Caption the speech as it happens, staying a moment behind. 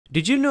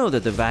Did you know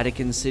that the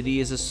Vatican City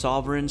is a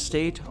sovereign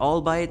state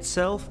all by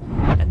itself,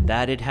 and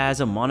that it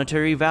has a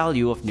monetary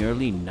value of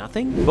nearly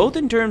nothing? Both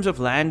in terms of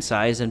land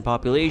size and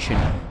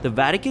population, the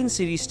Vatican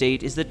City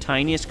State is the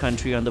tiniest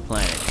country on the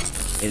planet.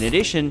 In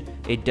addition,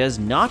 it does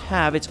not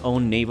have its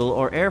own naval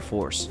or air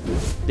force.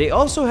 They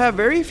also have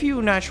very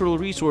few natural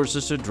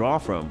resources to draw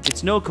from.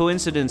 It's no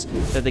coincidence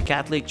that the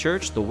Catholic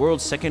Church, the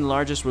world's second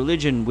largest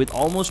religion with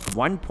almost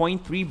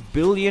 1.3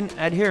 billion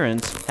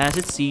adherents, has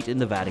its seat in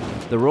the Vatican.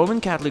 The Roman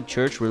Catholic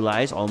Church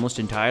relies almost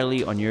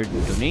entirely on your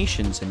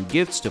donations and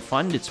gifts to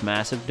fund its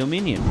massive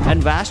dominion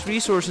and vast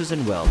resources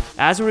and wealth.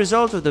 As a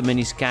result of the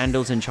many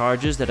scandals and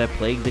charges that have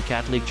plagued the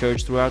Catholic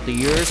Church throughout the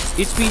years,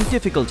 it's been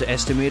difficult to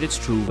estimate its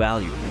true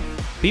value.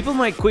 People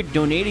might quit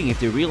donating if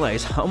they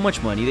realize how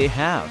much money they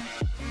have.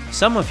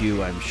 Some of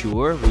you, I'm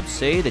sure, would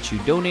say that you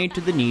donate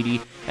to the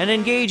needy and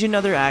engage in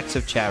other acts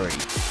of charity.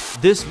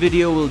 This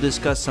video will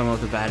discuss some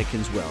of the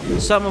Vatican's wealth,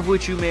 some of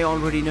which you may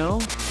already know,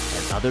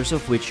 and others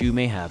of which you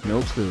may have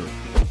no clue.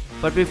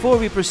 But before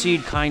we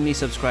proceed, kindly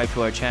subscribe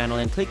to our channel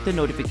and click the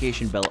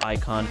notification bell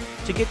icon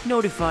to get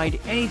notified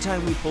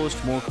anytime we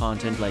post more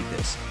content like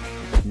this.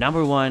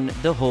 Number 1.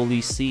 The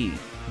Holy See.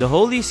 The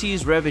Holy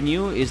See's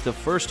revenue is the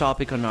first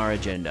topic on our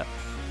agenda.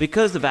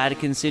 Because the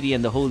Vatican City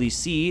and the Holy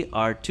See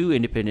are two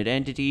independent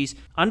entities,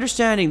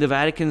 understanding the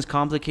Vatican's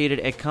complicated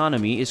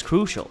economy is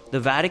crucial. The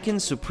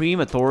Vatican's supreme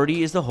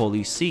authority is the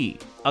Holy See.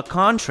 A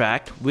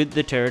contract with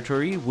the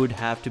territory would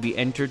have to be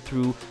entered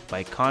through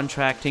by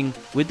contracting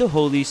with the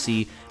Holy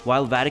See,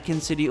 while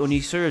Vatican City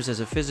only serves as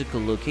a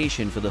physical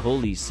location for the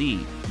Holy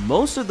See.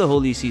 Most of the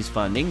Holy See's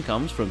funding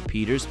comes from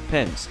Peter's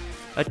pence,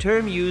 a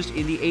term used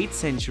in the 8th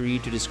century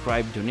to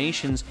describe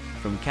donations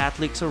from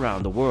Catholics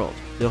around the world.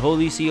 The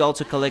Holy See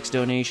also collects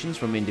donations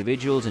from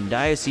individuals and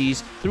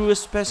dioceses through a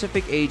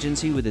specific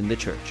agency within the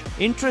Church.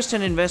 Interest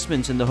and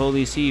investments in the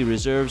Holy See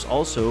reserves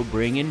also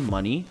bring in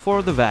money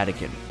for the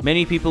Vatican.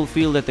 Many people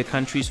feel that the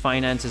country's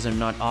finances are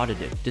not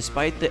audited,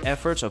 despite the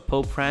efforts of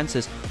Pope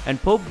Francis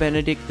and Pope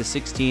Benedict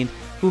XVI,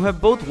 who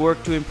have both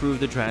worked to improve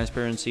the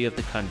transparency of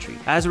the country.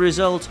 As a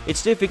result,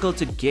 it's difficult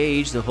to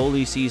gauge the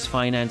Holy See's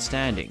finance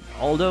standing,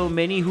 although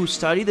many who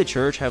study the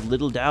Church have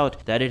little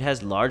doubt that it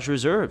has large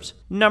reserves.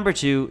 Number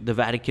 2. The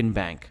Vatican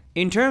Bank.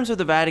 In terms of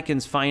the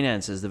Vatican's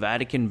finances, the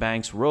Vatican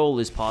Bank's role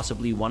is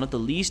possibly one of the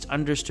least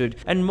understood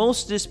and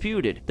most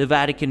disputed. The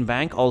Vatican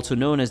Bank, also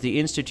known as the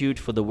Institute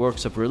for the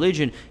Works of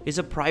Religion, is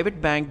a private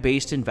bank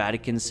based in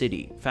Vatican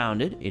City,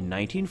 founded in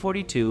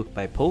 1942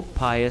 by Pope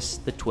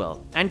Pius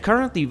XII, and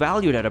currently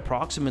valued at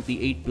approximately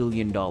 $8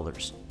 billion.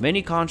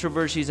 Many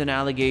controversies and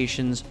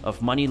allegations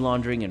of money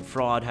laundering and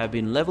fraud have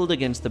been leveled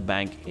against the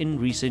bank in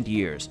recent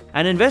years.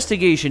 An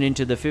investigation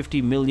into the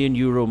 €50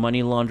 million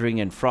money laundering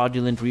and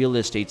fraudulent real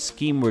estate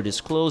scheme were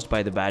disclosed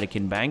by the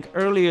Vatican Bank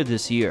earlier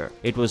this year.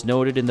 It was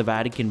noted in the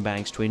Vatican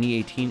Bank's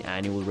 2018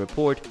 annual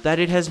report that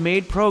it has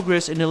made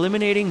progress in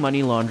eliminating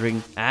money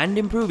laundering and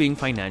improving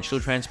financial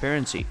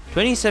transparency.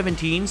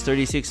 2017's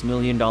 $36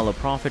 million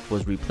profit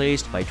was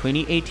replaced by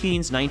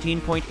 2018's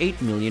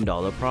 $19.8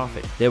 million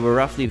profit. There were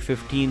roughly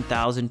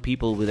 15,000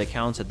 people with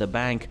accounts at the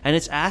bank, and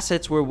its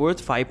assets were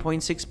worth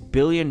 $5.6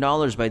 billion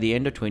by the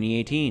end of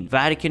 2018.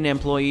 Vatican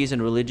employees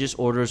and religious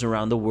orders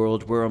around the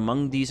world were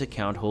among these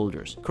account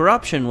holders.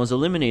 Corruption was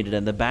eliminated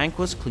and the bank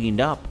was cleaned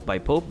up by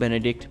Pope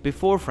Benedict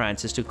before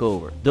Francis took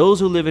over.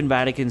 Those who live in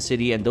Vatican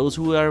City and those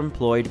who are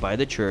employed by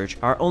the Church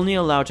are only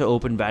allowed to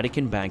open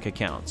Vatican Bank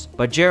accounts.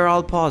 But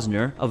Gerald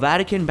Posner, a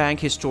Vatican Bank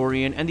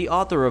historian and the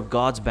author of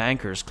God's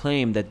Bankers,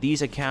 claimed that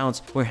these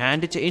accounts were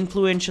handed to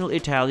influential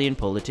Italian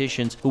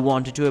politicians who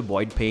wanted to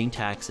avoid paying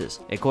taxes.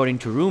 According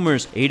to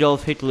rumors,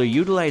 Adolf Hitler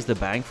utilized the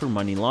bank for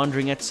money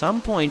laundering at some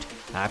point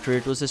after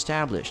it was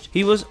established.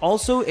 He was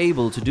also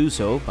able to do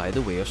so by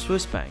the way of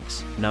Swiss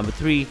banks. Number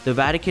 3. The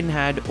Vatican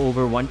had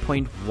over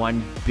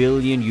 1.1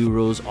 billion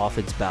euros off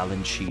its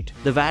balance sheet.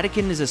 The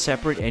Vatican is a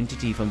separate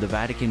entity from the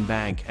Vatican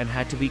Bank and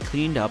had to be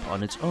cleaned up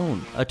on its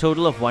own. A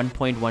total of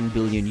 1.1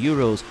 billion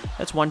euros,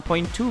 that's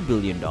 $1.2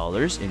 billion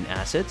in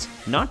assets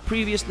not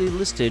previously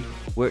listed,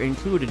 were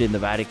included in the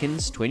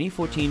Vatican's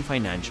 2014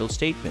 financial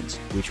statements,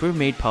 which were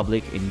made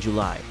public in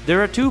July.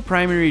 There are two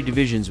primary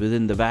divisions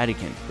within the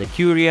Vatican, the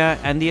Curia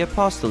and the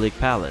Apostolic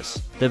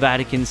Palace. The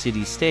Vatican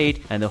City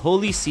State and the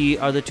Holy See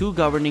are the two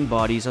governing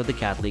bodies of the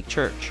Catholic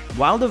Church.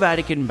 While the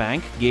Vatican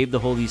Bank gave the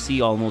Holy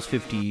See almost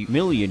 50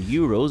 million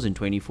euros in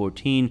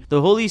 2014,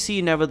 the Holy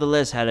See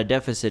nevertheless had a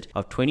deficit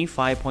of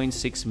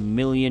 25.6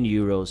 million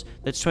euros,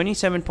 that's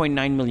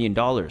 $27.9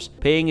 million,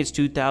 paying its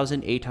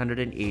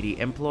 2,880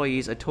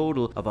 employees a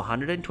total of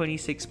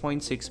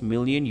 126.6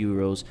 million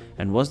euros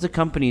and was the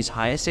company's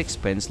highest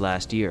expense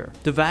last year.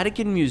 The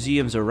Vatican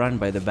museums are run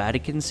by the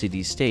Vatican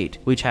City State,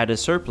 which had a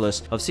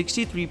surplus of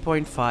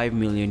 63.5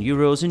 million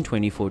euros in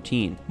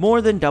 2014,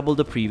 more than double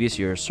the previous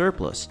year's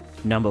surplus.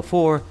 Number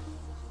 4.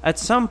 At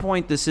some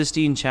point, the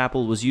Sistine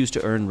Chapel was used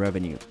to earn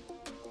revenue.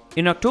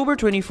 In October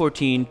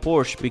 2014,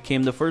 Porsche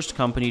became the first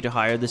company to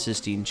hire the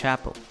Sistine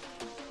Chapel.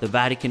 The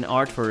Vatican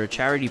Art for a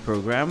Charity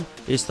program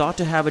is thought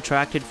to have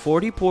attracted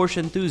 40 Porsche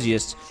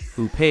enthusiasts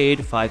who paid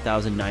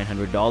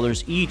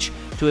 $5,900 each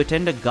to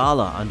attend a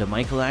gala under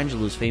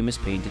Michelangelo's famous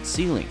painted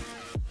ceiling.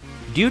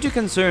 Due to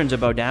concerns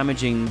about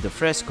damaging the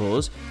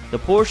frescoes, the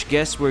Porsche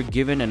guests were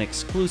given an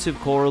exclusive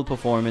choral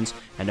performance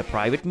and a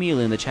private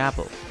meal in the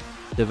chapel.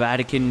 The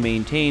Vatican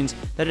maintains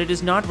that it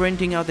is not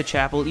renting out the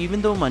chapel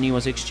even though money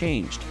was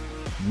exchanged.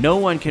 No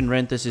one can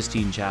rent the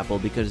Sistine Chapel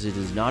because it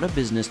is not a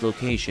business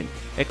location,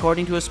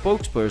 according to a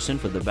spokesperson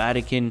for the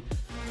Vatican,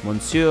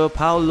 Monsieur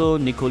Paolo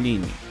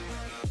Nicolini.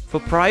 For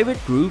private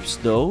groups,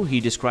 though, he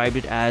described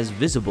it as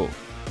visible.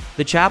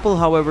 The chapel,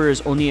 however,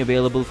 is only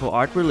available for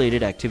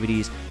art-related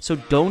activities, so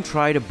don't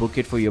try to book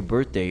it for your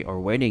birthday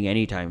or wedding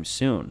anytime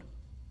soon.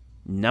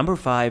 Number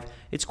 5.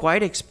 It's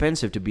quite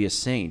expensive to be a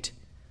saint.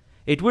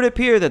 It would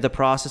appear that the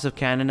process of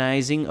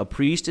canonizing a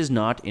priest is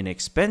not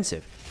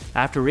inexpensive.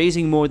 After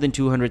raising more than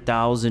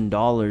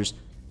 $200,000,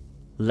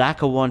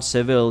 Lackawanna,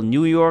 Seville,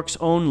 New York's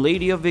own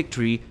Lady of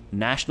Victory,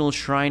 National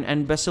Shrine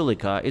and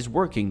Basilica is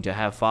working to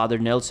have Father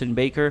Nelson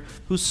Baker,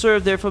 who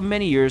served there for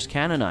many years,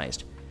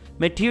 canonized.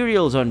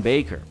 Materials on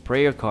Baker,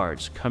 prayer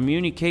cards,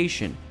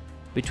 communication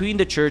between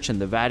the church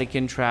and the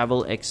Vatican,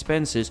 travel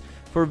expenses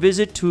for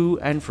visit to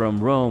and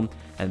from Rome,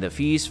 and the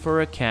fees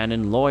for a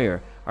canon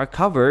lawyer are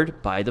covered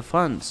by the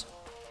funds.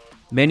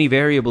 Many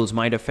variables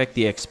might affect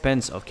the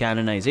expense of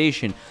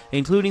canonization,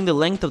 including the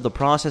length of the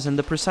process and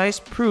the precise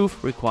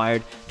proof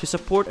required to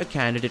support a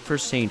candidate for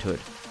sainthood.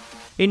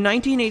 In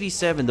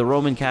 1987, the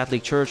Roman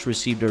Catholic Church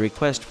received a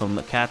request from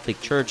the Catholic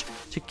Church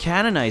to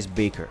canonize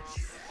Baker.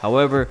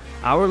 However,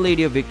 Our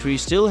Lady of Victory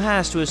still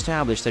has to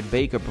establish that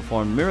Baker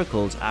performed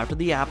miracles after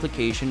the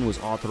application was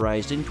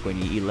authorized in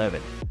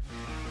 2011.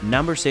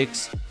 Number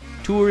 6.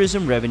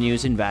 Tourism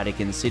revenues in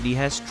Vatican City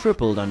has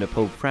tripled under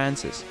Pope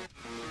Francis.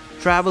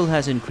 Travel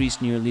has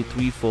increased nearly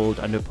threefold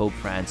under Pope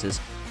Francis,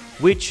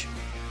 which,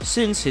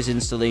 since his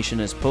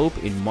installation as Pope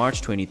in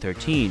March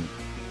 2013,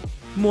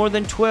 more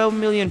than 12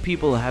 million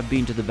people have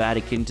been to the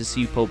Vatican to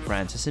see Pope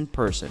Francis in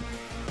person.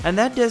 And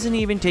that doesn't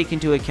even take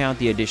into account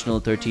the additional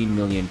 13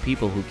 million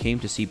people who came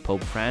to see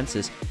Pope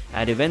Francis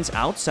at events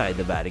outside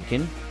the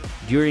Vatican.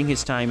 During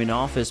his time in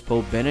office,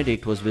 Pope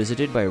Benedict was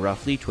visited by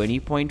roughly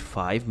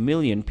 20.5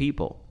 million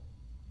people.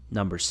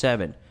 Number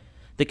 7.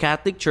 The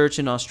Catholic Church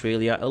in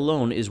Australia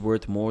alone is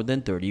worth more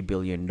than $30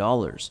 billion.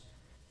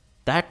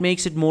 That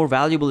makes it more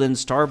valuable than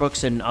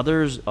Starbucks and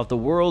others of the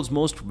world's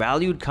most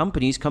valued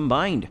companies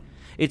combined.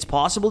 It's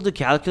possible to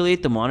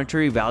calculate the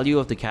monetary value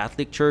of the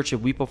Catholic Church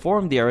if we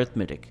perform the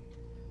arithmetic.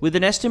 With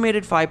an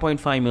estimated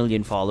 5.5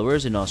 million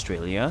followers in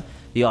Australia,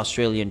 the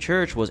Australian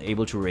Church was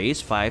able to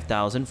raise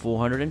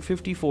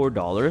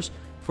 $5,454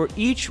 for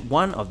each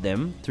one of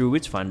them through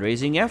its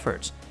fundraising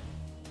efforts.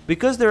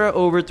 Because there are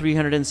over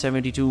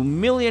 372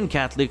 million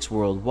Catholics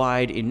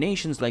worldwide in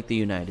nations like the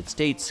United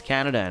States,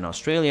 Canada, and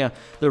Australia,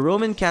 the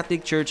Roman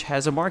Catholic Church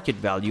has a market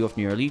value of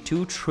nearly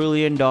 $2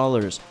 trillion.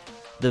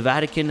 The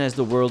Vatican, as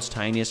the world's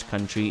tiniest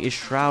country, is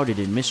shrouded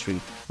in mystery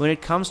when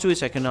it comes to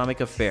its economic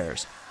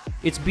affairs.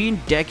 It's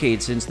been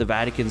decades since the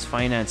Vatican's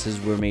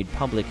finances were made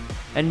public,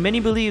 and many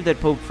believe that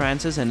Pope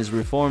Francis and his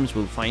reforms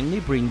will finally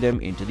bring them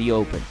into the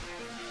open.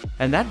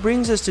 And that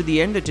brings us to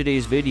the end of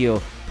today's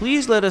video.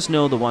 Please let us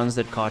know the ones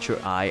that caught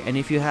your eye, and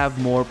if you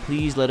have more,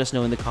 please let us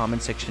know in the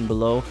comment section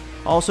below.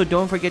 Also,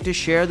 don't forget to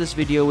share this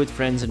video with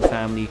friends and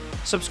family,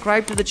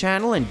 subscribe to the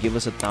channel, and give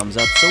us a thumbs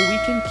up so we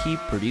can keep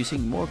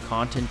producing more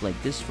content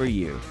like this for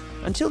you.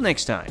 Until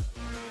next time.